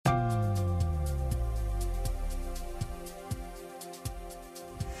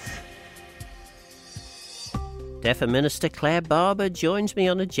DEFA Minister Clare Barber joins me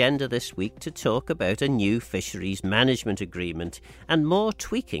on Agenda this week to talk about a new Fisheries Management Agreement and more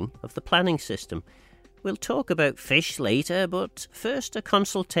tweaking of the planning system. We'll talk about fish later, but first a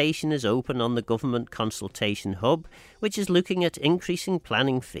consultation is open on the Government Consultation Hub, which is looking at increasing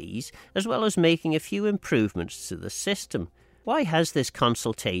planning fees as well as making a few improvements to the system. Why has this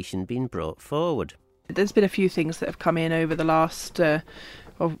consultation been brought forward? There's been a few things that have come in over the last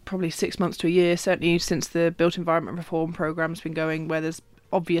probably 6 months to a year, certainly since the Built Environment Reform Programme's been going, where there's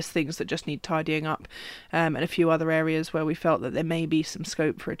obvious things that just need tidying up, and a few other areas where we felt that there may be some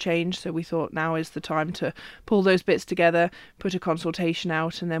scope for a change. So we thought now is the time to pull those bits together, put a consultation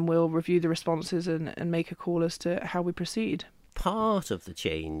out, and then we'll review the responses and make a call as to how we proceed. Part of the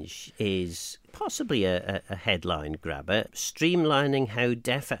change is possibly a headline grabber, streamlining how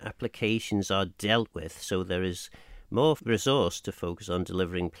DEFA applications are dealt with so there is more resource to focus on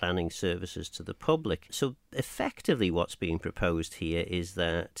delivering planning services to the public. So effectively what's being proposed here is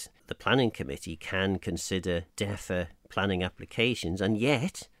that the Planning Committee can consider DEFA planning applications, and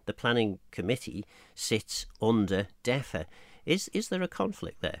yet the Planning Committee sits under DEFA. Is there a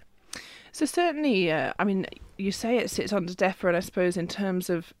conflict there? So certainly, you say it sits under DEFA, and I suppose in terms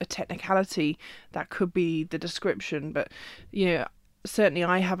of a technicality, that could be the description. But, certainly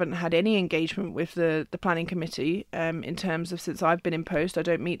I haven't had any engagement with the Planning Committee in terms of since I've been in post. I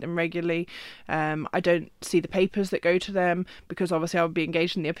don't meet them regularly. I don't see the papers that go to them because obviously I would be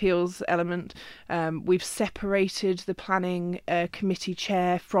engaged in the appeals element. We've separated the Planning Committee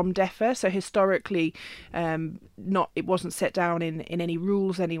chair from DEFA. So historically, it wasn't set down in any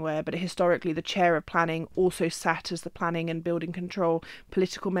rules anywhere, but historically the chair of planning also sat as the planning and building control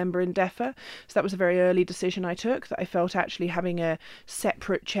political member in DEFA. So that was a very early decision I took, that I felt actually having a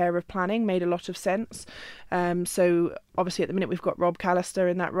separate chair of planning made a lot of sense. So obviously at the minute we've got Rob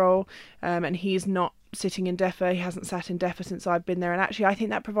Callister in that role, and he's not sitting in DEFA. He hasn't sat in DEFA since I've been there, and actually I think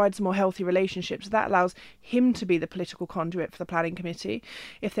that provides a more healthy relationship. So that allows him to be the political conduit for the Planning Committee.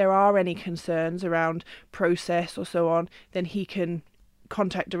 If there are any concerns around process or so on, then he can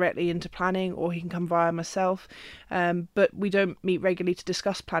contact directly into planning, or he can come via myself, but we don't meet regularly to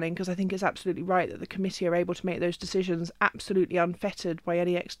discuss planning because I think it's absolutely right that the committee are able to make those decisions absolutely unfettered by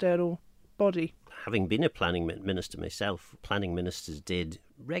any external body. Having been a planning minister myself, planning ministers did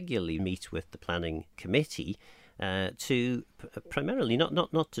regularly meet with the planning committee to primarily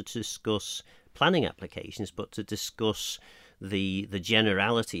not to discuss planning applications, but to discuss the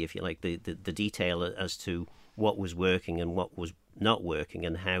generality, if you like, the detail as to what was working and what was not working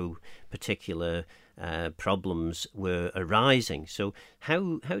and how particular problems were arising. So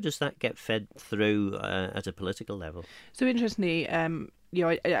how does that get fed through at a political level? So interestingly,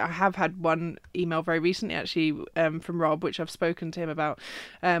 I have had one email very recently actually from Rob, which I've spoken to him about,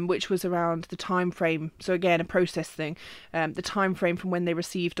 which was around the time frame. So again, a process thing, the time frame from when they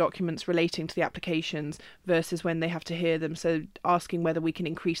receive documents relating to the applications versus when they have to hear them. So asking whether we can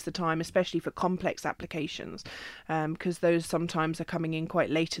increase the time, especially for complex applications, because those sometimes are coming in quite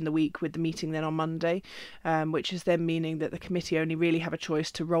late in the week with the meeting then on Monday, which is then meaning that the committee only really have a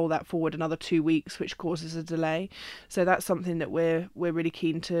choice to roll that forward another 2 weeks, which causes a delay. So that's something that we're really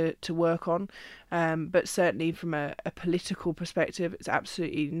keen to work on, but certainly from a political perspective, it's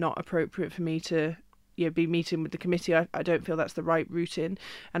absolutely not appropriate for me to be meeting with the committee. I don't feel that's the right route in,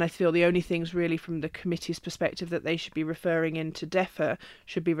 and I feel the only things really from the committee's perspective that they should be referring into DEFA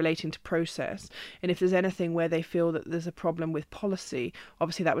should be relating to process, and if there's anything where they feel that there's a problem with policy,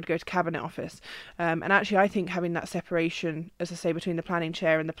 obviously that would go to Cabinet Office. And actually I think having that separation, as I say, between the planning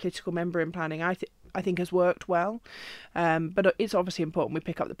chair and the political member in planning, I think has worked well, but it's obviously important we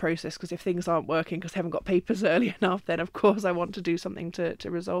pick up the process, because if things aren't working because they haven't got papers early enough, then of course I want to do something to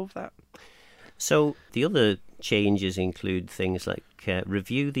resolve that. So the other changes include things like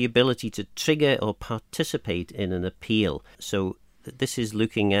review the ability to trigger or participate in an appeal. So this is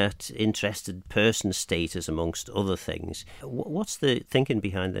looking at interested person status amongst other things. What's the thinking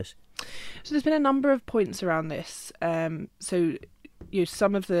behind this? So there's been a number of points around this.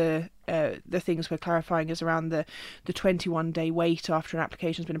 Some of the things we're clarifying is around the 21-day wait after an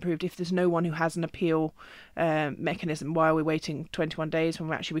application's been approved. If there's no one who has an appeal mechanism, why are we waiting 21 days when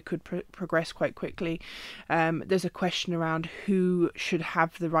we could progress quite quickly? There's a question around who should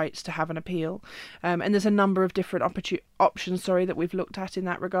have the rights to have an appeal, and there's a number of different options that we've looked at in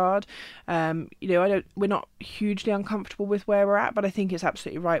that regard. We're not hugely uncomfortable with where we're at, but I think it's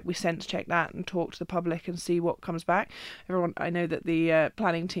absolutely right we sense check that and talk to the public and see what comes back. I know that the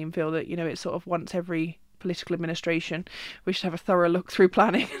planning team feel that it's sort of once every political administration we should have a thorough look through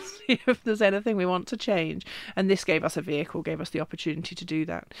planning and if there's anything we want to change. And this gave us a vehicle, gave us the opportunity to do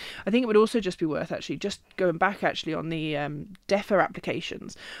that. I think it would also just be worth actually just going back actually on the DEFA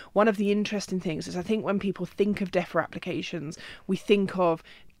applications. One of the interesting things is I think when people think of DEFA applications, we think of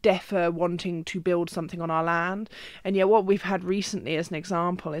DEFA wanting to build something on our land, and yet what we've had recently as an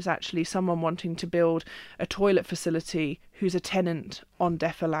example is actually someone wanting to build a toilet facility who's a tenant on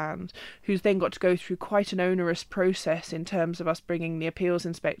DEFA land, who's then got to go through quite an onerous process in terms of us bringing the appeals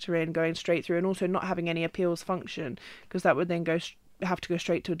inspector in, going straight through, and also not having any appeals function, because that would then have to go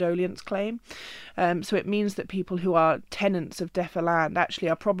straight to a dolence claim. So it means that people who are tenants of DEFA land actually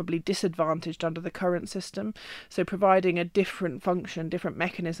are probably disadvantaged under the current system. So providing a different function, different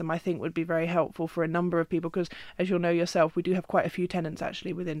mechanism, I think would be very helpful for a number of people, because as you'll know yourself, we do have quite a few tenants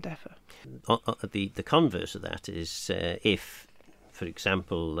actually within DEFA. The converse of that is if, for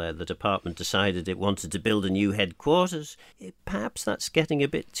example, the department decided it wanted to build a new headquarters, perhaps that's getting a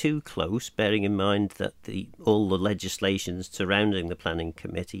bit too close, bearing in mind that all the legislations surrounding the planning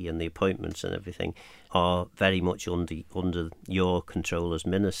committee and the appointments and everything are very much under your control as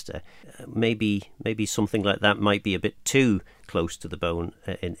minister. Maybe something like that might be a bit too close to the bone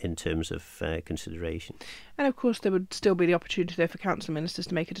in terms of consideration. And of course there would still be the opportunity there for council ministers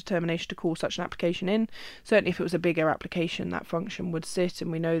to make a determination to call such an application in. Certainly if it was a bigger application, that function would sit,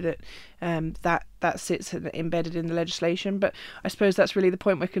 and we know that that sits embedded in the legislation. But I suppose that's really the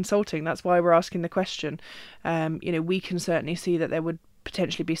point we're consulting. That's why we're asking the question. We can certainly see that there would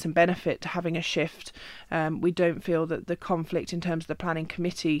potentially be some benefit to having a shift. We don't feel that the conflict in terms of the planning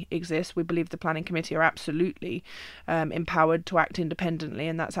committee exists. We believe the planning committee are absolutely empowered to act independently,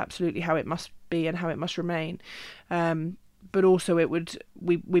 and that's absolutely how it must be and how it must remain. But also it would,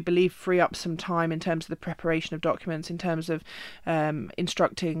 we believe, free up some time in terms of the preparation of documents, in terms of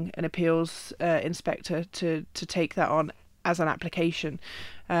instructing an appeals inspector to take that on as an application.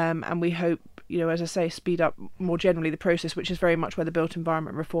 And we hope, as I say, speed up more generally the process, which is very much where the Built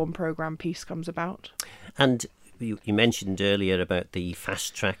Environment Reform Programme piece comes about. And you mentioned earlier about the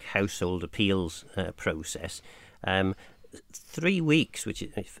fast-track household appeals process. 3 weeks, which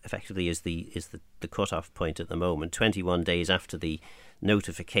effectively is the cut-off point at the moment, 21 days after the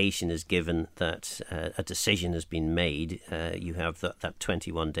notification is given that a decision has been made, you have that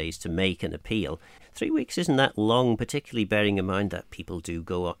 21 days to make an appeal. 3 weeks isn't that long, particularly bearing in mind that people do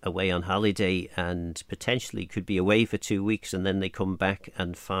go away on holiday and potentially could be away for 2 weeks, and then they come back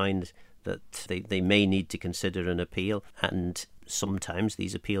and find that they may need to consider an appeal. And sometimes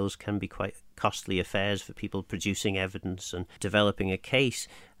these appeals can be quite costly affairs for people producing evidence and developing a case.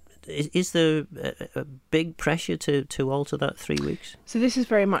 Is there a big pressure to alter that 3 weeks? So this is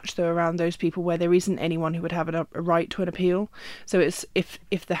very much though around those people where there isn't anyone who would have a right to an appeal. So it's if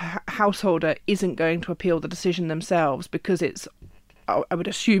the householder isn't going to appeal the decision themselves because it's, I would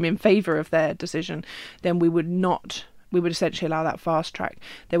assume, in favour of their decision, then we would essentially allow that fast track.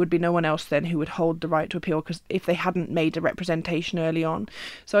 There would be no one else then who would hold the right to appeal, because if they hadn't made a representation early on.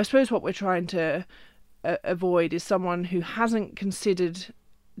 So I suppose what we're trying to avoid is someone who hasn't considered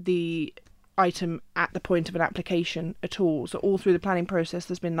the item at the point of an application at all. So all through the planning process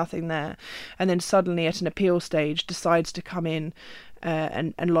there's been nothing there, and then suddenly at an appeal stage decides to come in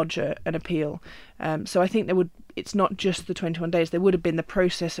and lodge an appeal. So I think it's not just the 21 days. There would have been the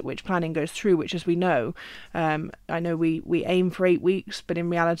process at which planning goes through, which, as we know, I know we aim for 8 weeks, but in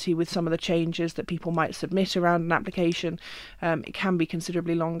reality with some of the changes that people might submit around an application, it can be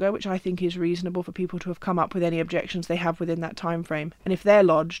considerably longer, which I think is reasonable for people to have come up with any objections they have within that time frame. And if they're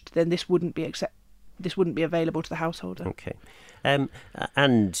lodged, then this wouldn't be available to the householder. Okay.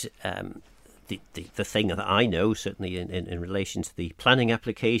 The thing that I know, certainly in relation to the planning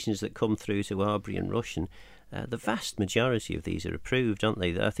applications that come through to Arbury and Rushen, the vast majority of these are approved, aren't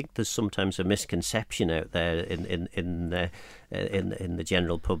they? I think there's sometimes a misconception out there in the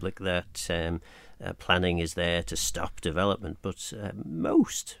general public that planning is there to stop development, but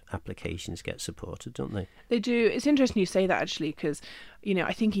most applications get supported, don't they? They do. It's interesting you say that, actually, because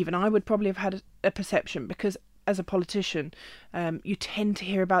I think even I would probably have had a perception, because as a politician, you tend to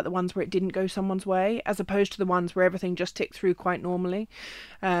hear about the ones where it didn't go someone's way, as opposed to the ones where everything just ticked through quite normally.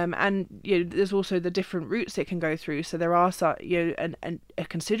 And there's also the different routes it can go through. So there are a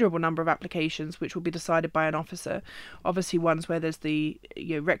considerable number of applications which will be decided by an officer. Obviously, ones where there's the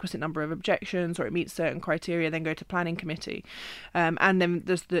requisite number of objections or it meets certain criteria, then go to planning committee. And then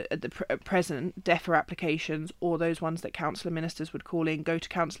there's at the present DEFA applications, or those ones that councillor ministers would call in, go to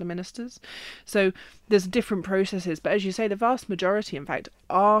councillor ministers. So there's different processes, but as you say, the vast majority, in fact,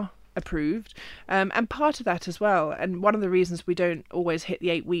 are approved, and part of that as well, and one of the reasons we don't always hit the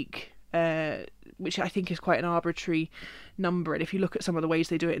 8-week which I think is quite an arbitrary number. And if you look at some of the ways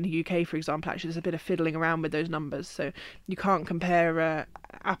they do it in the UK, for example, actually there's a bit of fiddling around with those numbers. So you can't compare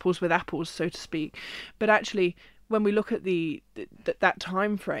apples with apples, so to speak. But actually, when we look at that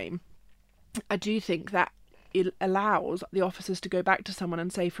time frame, I do think that it allows the officers to go back to someone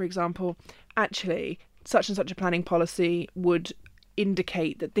and say, for example, actually, such and such a planning policy would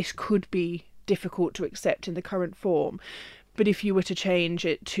indicate that this could be difficult to accept in the current form, but if you were to change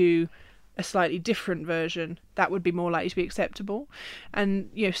it to a slightly different version, that would be more likely to be acceptable. And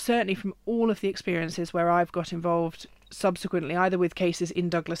certainly from all of the experiences where I've got involved subsequently, either with cases in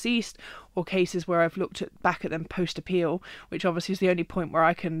Douglas East or cases where I've looked back at them post appeal, which obviously is the only point where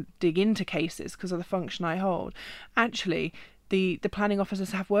I can dig into cases because of the function I hold, actually the planning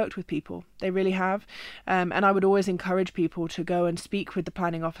officers have worked with people. They really have. And I would always encourage people to go and speak with the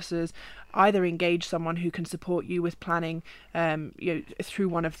planning officers, either engage someone who can support you with planning through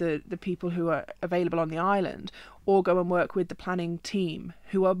one of the people who are available on the island, or go and work with the planning team,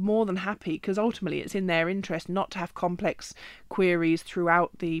 who are more than happy, because ultimately it's in their interest not to have complex queries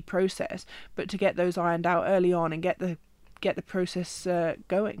throughout the process, but to get those ironed out early on and get the process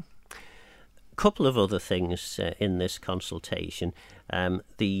going. Couple of other things in this consultation.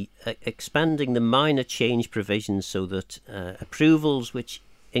 The expanding the minor change provisions so that approvals which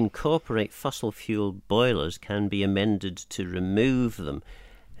incorporate fossil fuel boilers can be amended to remove them.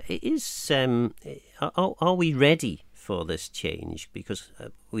 Are we ready for this change? Because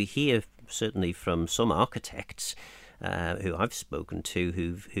we hear certainly from some architects who I've spoken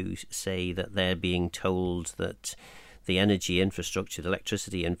to who say that they're being told that the energy infrastructure, the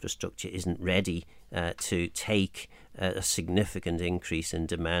electricity infrastructure isn't ready to take a significant increase in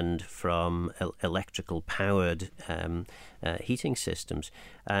demand from electrical powered heating systems.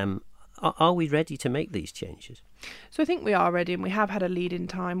 Are we ready to make these changes? So I think we are ready, and we have had a lead in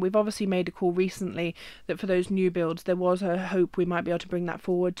time. We've obviously made a call recently that for those new builds, there was a hope we might be able to bring that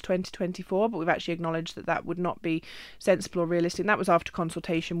forward to 2024, but we've actually acknowledged that would not be sensible or realistic. And that was after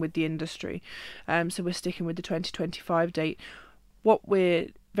consultation with the industry. So we're sticking with the 2025 date. What we're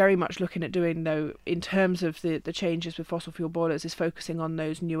very much looking at doing, though, in terms of the changes with fossil fuel boilers, is focusing on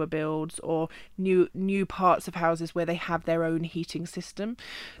those newer builds or new parts of houses where they have their own heating system.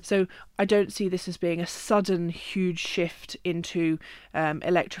 So I don't see this as being a sudden huge shift into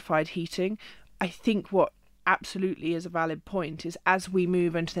electrified heating. I think what absolutely is a valid point is, as we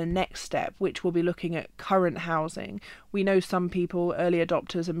move into the next step, which will be looking at current housing, we know some people, early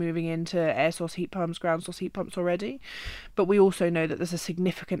adopters, are moving into air source heat pumps, ground source heat pumps already, but we also know that there's a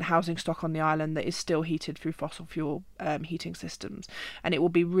significant housing stock on the island that is still heated through fossil fuel heating systems, and it will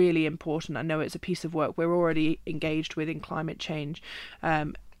be really important. I know it's a piece of work we're already engaged with in climate change,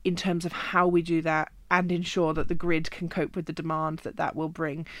 in terms of how we do that and ensure that the grid can cope with the demand that will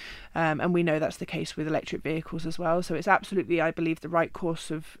bring. And we know that's the case with electric vehicles as well. So it's absolutely, I believe, the right course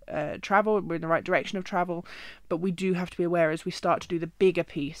of travel. We're in the right direction of travel. But we do have to be aware as we start to do the bigger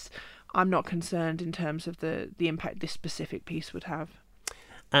piece. I'm not concerned in terms of the impact this specific piece would have.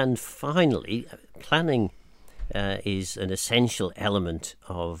 And finally, planning is an essential element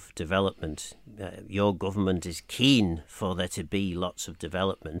of development. Your government is keen for there to be lots of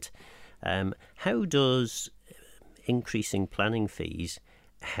development. How does increasing planning fees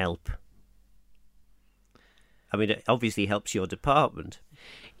help? I mean, it obviously helps your department.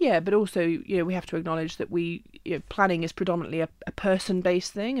 Yeah, but also, we have to acknowledge that planning is predominantly a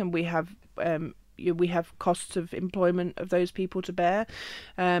person-based thing, and we have costs of employment of those people to bear.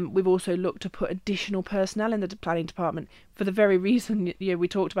 We've also looked to put additional personnel in the planning department for the very reason we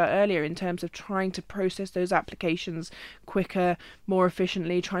talked about earlier, in terms of trying to process those applications quicker, more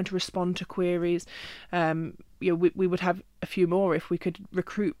efficiently, trying to respond to queries. We would have a few more if we could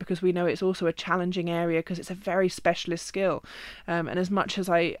recruit, because we know it's also a challenging area because it's a very specialist skill. And as much as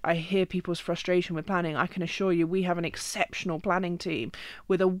I hear people's frustration with planning, I can assure you we have an exceptional planning team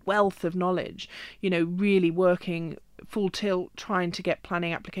with a wealth of knowledge, really working full tilt trying to get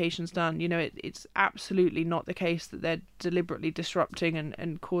planning applications done. It's absolutely not the case that they're deliberately disrupting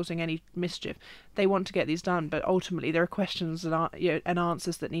and causing any mischief. They want to get these done, but ultimately there are questions and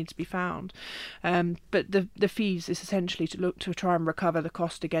answers that need to be found. But the fees is essentially to look to try and recover the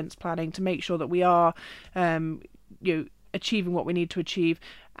cost against planning, to make sure that we are achieving what we need to achieve,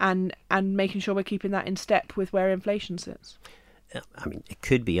 and making sure we're keeping that in step with where inflation sits. I mean, it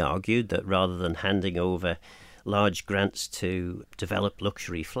could be argued that rather than handing over large grants to develop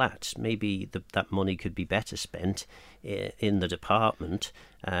luxury flats, maybe that money could be better spent in the department,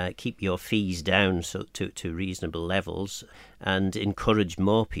 keep your fees down to reasonable levels, and encourage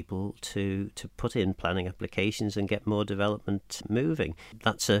more people to put in planning applications and get more development moving.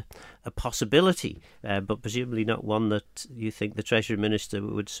 That's a possibility, but presumably not one that you think the Treasury Minister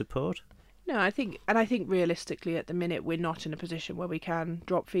would support. No, I think realistically at the minute we're not in a position where we can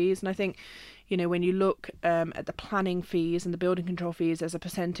drop fees. And I think, when you look at the planning fees and the building control fees as a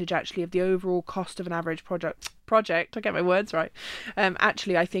percentage actually of the overall cost of an average project, I get my words right.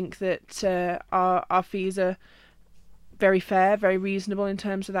 Actually, I think that our fees are very fair, very reasonable in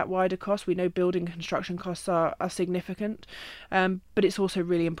terms of that wider cost. We know building construction costs are significant, but it's also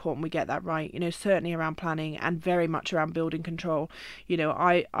really important we get that right, certainly around planning and very much around building control.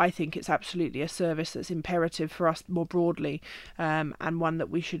 I think it's absolutely a service that's imperative for us more broadly, and one that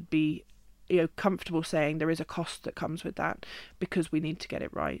we should be comfortable saying there is a cost that comes with that because we need to get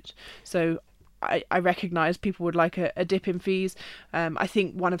it right. So I recognise people would like a dip in fees. I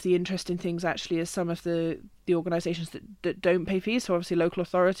think one of the interesting things actually is some of the organisations that don't pay fees. So obviously local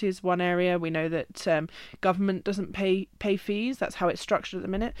authority is one area. We know that government doesn't pay fees. That's how it's structured at the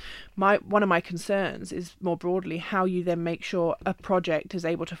minute. One of my concerns is more broadly how you then make sure a project is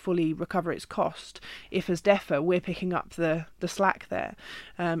able to fully recover its cost if as DEFA we're picking up the slack there.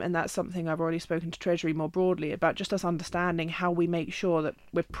 And that's something I've already spoken to Treasury more broadly about, just us understanding how we make sure that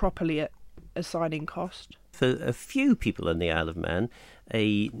we're properly assigning cost. For a few people in the Isle of Man,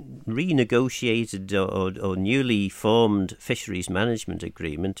 a renegotiated or newly formed Fisheries Management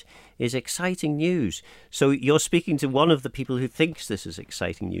Agreement is exciting news. So you're speaking to one of the people who thinks this is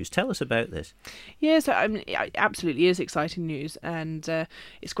exciting news. Tell us about this. Yes, it absolutely is exciting news, and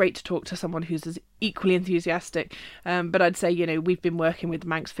it's great to talk to someone who's as equally enthusiastic. But I'd say, we've been working with the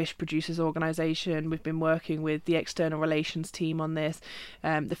Manx Fish Producers Organisation, we've been working with the External Relations team on this,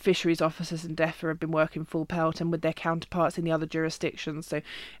 the fisheries officers in DEFA have been working full pelt and with their counterparts in the other jurisdictions. So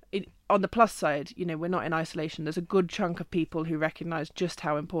on the plus side, we're not in isolation. There's a good chunk of people who recognise just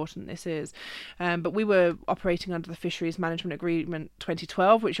how important this is. But we were operating under the Fisheries Management Agreement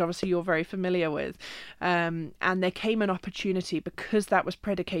 2012, which obviously you're very familiar with. And there came an opportunity, because that was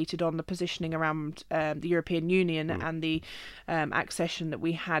predicated on the positioning around the European Union and the accession that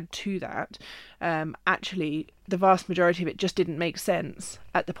we had to that. Actually, the vast majority of it just didn't make sense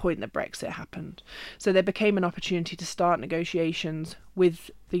at the point that Brexit happened. So there became an opportunity to start negotiations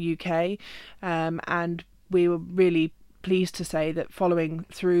with the UK, and we were really pleased to say that following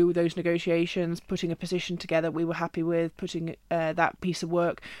through those negotiations, putting a position together we were happy with, putting that piece of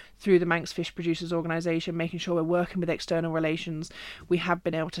work through the Manx Fish Producers Organisation, making sure we're working with external relations, we have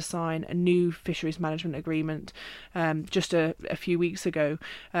been able to sign a new Fisheries Management Agreement just a few weeks ago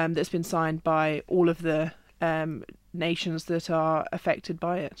that's been signed by all of the nations that are affected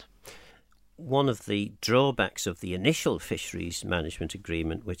by it. One of the drawbacks of the initial Fisheries Management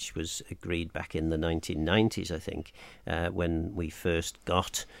Agreement, which was agreed back in the 1990s, I think, when we first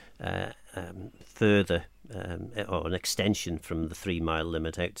got further or an extension from the 3-mile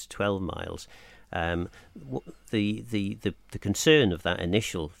limit out to 12 miles, the concern of that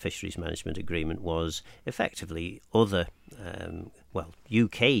initial Fisheries Management Agreement was effectively other,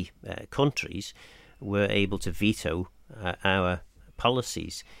 UK countries were able to veto our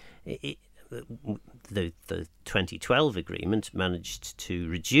policies. The 2012 agreement managed to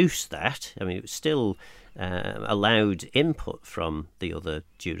reduce that. I mean, it was still allowed input from the other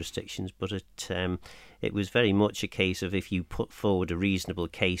jurisdictions, but it was very much a case of if you put forward a reasonable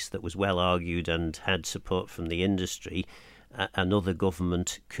case that was well argued and had support from the industry, another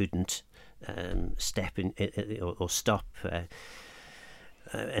government couldn't step in or stop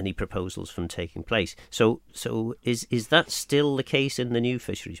any proposals from taking place. So is that still the case in the new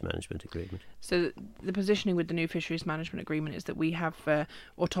Fisheries Management Agreement? So the positioning with the new Fisheries Management Agreement is that we have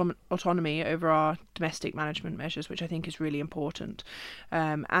autonomy over our domestic management measures, which I think is really important.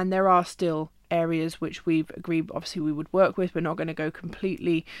 And there are still areas which we've agreed obviously we would work with. We're not going to go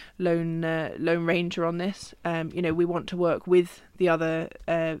completely lone ranger on this. We want to work with the other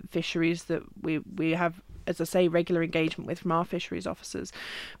fisheries that we have, as I say, regular engagement with from our fisheries officers.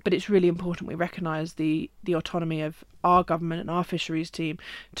 But it's really important we recognise the autonomy of our government and our fisheries team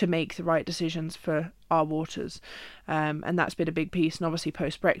to make the right decisions for our waters. And that's been a big piece. And obviously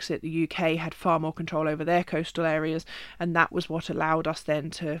post-Brexit, the UK had far more control over their coastal areas, and that was what allowed us then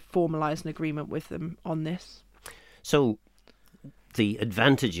to formalise an agreement with them on this. So the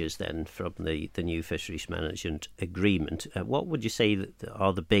advantages then from the new Fisheries Management Agreement, what would you say that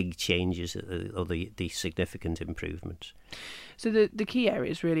are the big changes or the significant improvements? So the key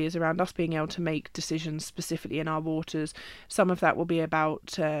areas really is around us being able to make decisions specifically in our waters. Some of that will be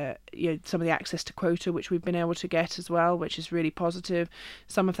about some of the access to quota, which we've been able to get as well, which is really positive.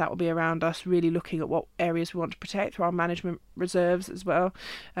 Some of that will be around us really looking at what areas we want to protect through our management reserves as well.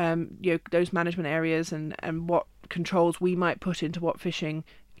 Those management areas and what controls we might put into what fishing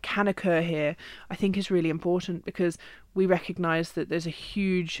can occur here, I think is really important, because we recognise that there's a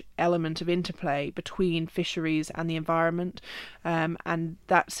huge element of interplay between fisheries and the environment, and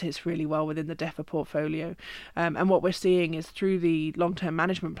that sits really well within the DEFA portfolio. And what we're seeing is through the long-term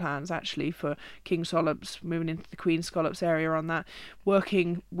management plans, actually, for King Scallops, moving into the Queen Scallops area on that,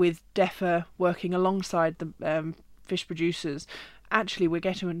 working with DEFA, working alongside the fish producers, actually we're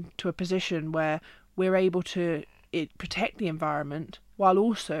getting to a position where we're able to protect the environment while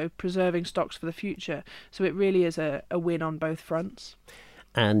also preserving stocks for the future. So it really is a win on both fronts.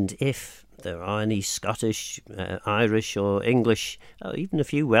 And if there are any Scottish, Irish or English, or even a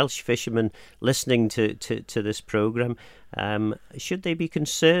few Welsh fishermen listening to this programme, should they be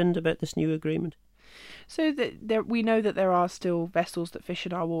concerned about this new agreement? So we know that there are still vessels that fish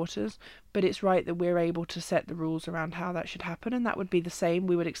in our waters, but it's right that we're able to set the rules around how that should happen, and that would be the same.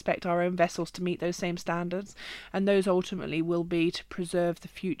 We would expect our own vessels to meet those same standards, and those ultimately will be to preserve the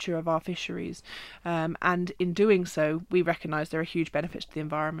future of our fisheries. And in doing so, we recognise there are huge benefits to the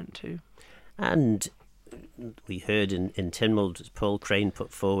environment too. And we heard in Tynwald, Paul Crane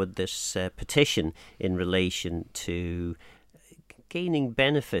put forward this petition in relation to gaining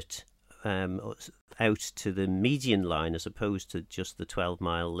benefit out to the median line as opposed to just the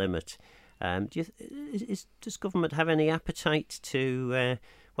 12-mile limit. Does government have any appetite to,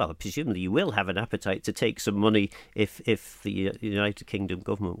 presumably you will have an appetite to take some money if the United Kingdom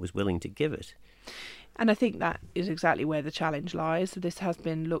government was willing to give it? And I think that is exactly where the challenge lies. So this has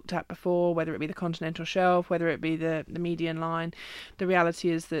been looked at before, whether it be the continental shelf, whether it be the median line. The reality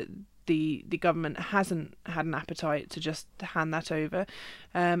is that the government hasn't had an appetite to just hand that over,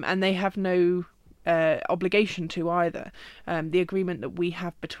 and they have no obligation to either. The agreement that we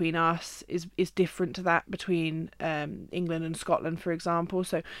have between us is different to that between England and Scotland, for example.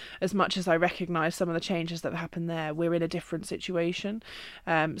 So as much as I recognise some of the changes that have happened there, we're in a different situation.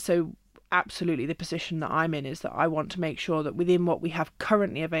 So absolutely the position that I'm in is that I want to make sure that within what we have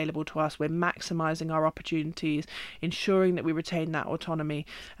currently available to us, we're maximising our opportunities, ensuring that we retain that autonomy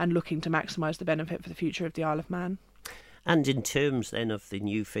and looking to maximise the benefit for the future of the Isle of Man. And in terms then of the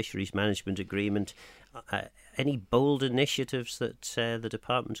new Fisheries Management Agreement, any bold initiatives that the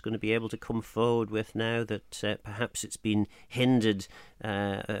department's going to be able to come forward with now that perhaps it's been hindered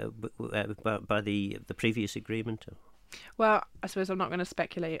by the previous agreement? Well, I suppose I'm not going to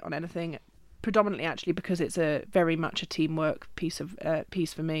speculate on anything, predominantly actually because it's a very much a teamwork piece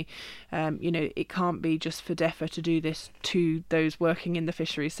for me. It can't be just for DEFA to do this to those working in the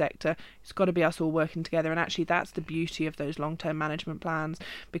fisheries sector. It's got to be us all working together, and actually that's the beauty of those long-term management plans,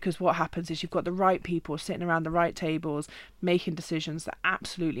 because what happens is you've got the right people sitting around the right tables making decisions that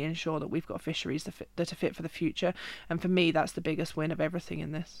absolutely ensure that we've got fisheries that are fit for the future. And for me, that's the biggest win of everything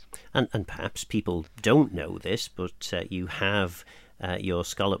in this. And perhaps people don't know this, but you have your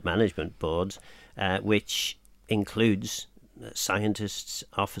Scallop Management Board, which includes scientists,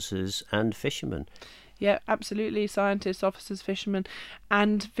 officers and fishermen. Yeah, absolutely. Scientists, officers, fishermen,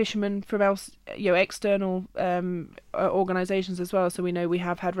 and fishermen from external organisations as well. So we know we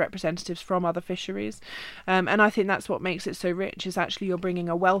have had representatives from other fisheries. And I think that's what makes it so rich, is actually you're bringing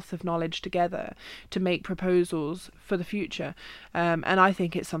a wealth of knowledge together to make proposals for the future. And I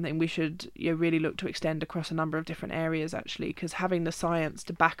think it's something we should really look to extend across a number of different areas, actually, because having the science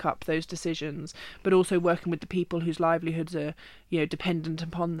to back up those decisions, but also working with the people whose livelihoods are dependent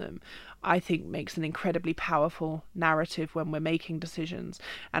upon them, I think makes an incredibly powerful narrative when we're making decisions.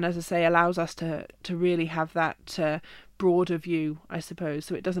 And as I say, allows us to really have that broader view, I suppose,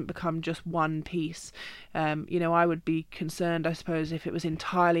 so it doesn't become just one piece. I would be concerned, I suppose, if it was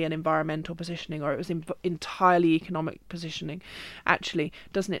entirely an environmental positioning or it was entirely economic positioning. Actually,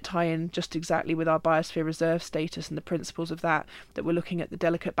 doesn't it tie in just exactly with our biosphere reserve status and the principles of that we're looking at the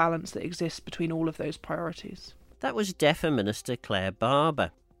delicate balance that exists between all of those priorities? That was DEFA Minister Clare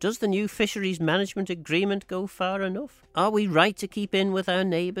Barber. Does the new Fisheries Management Agreement go far enough? Are we right to keep in with our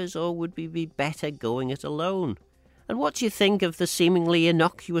neighbours, or would we be better going it alone? And what do you think of the seemingly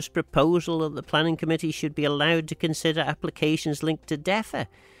innocuous proposal that the Planning Committee should be allowed to consider applications linked to DEFA?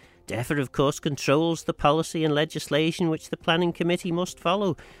 DEFA, of course, controls the policy and legislation which the Planning Committee must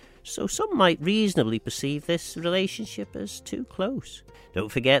follow. so some might reasonably perceive this relationship as too close.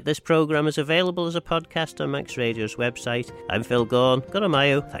 Don't forget this programme is available as a podcast on Max Radio's website. I'm Phil Gaughan,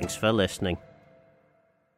 Goramayo, thanks for listening.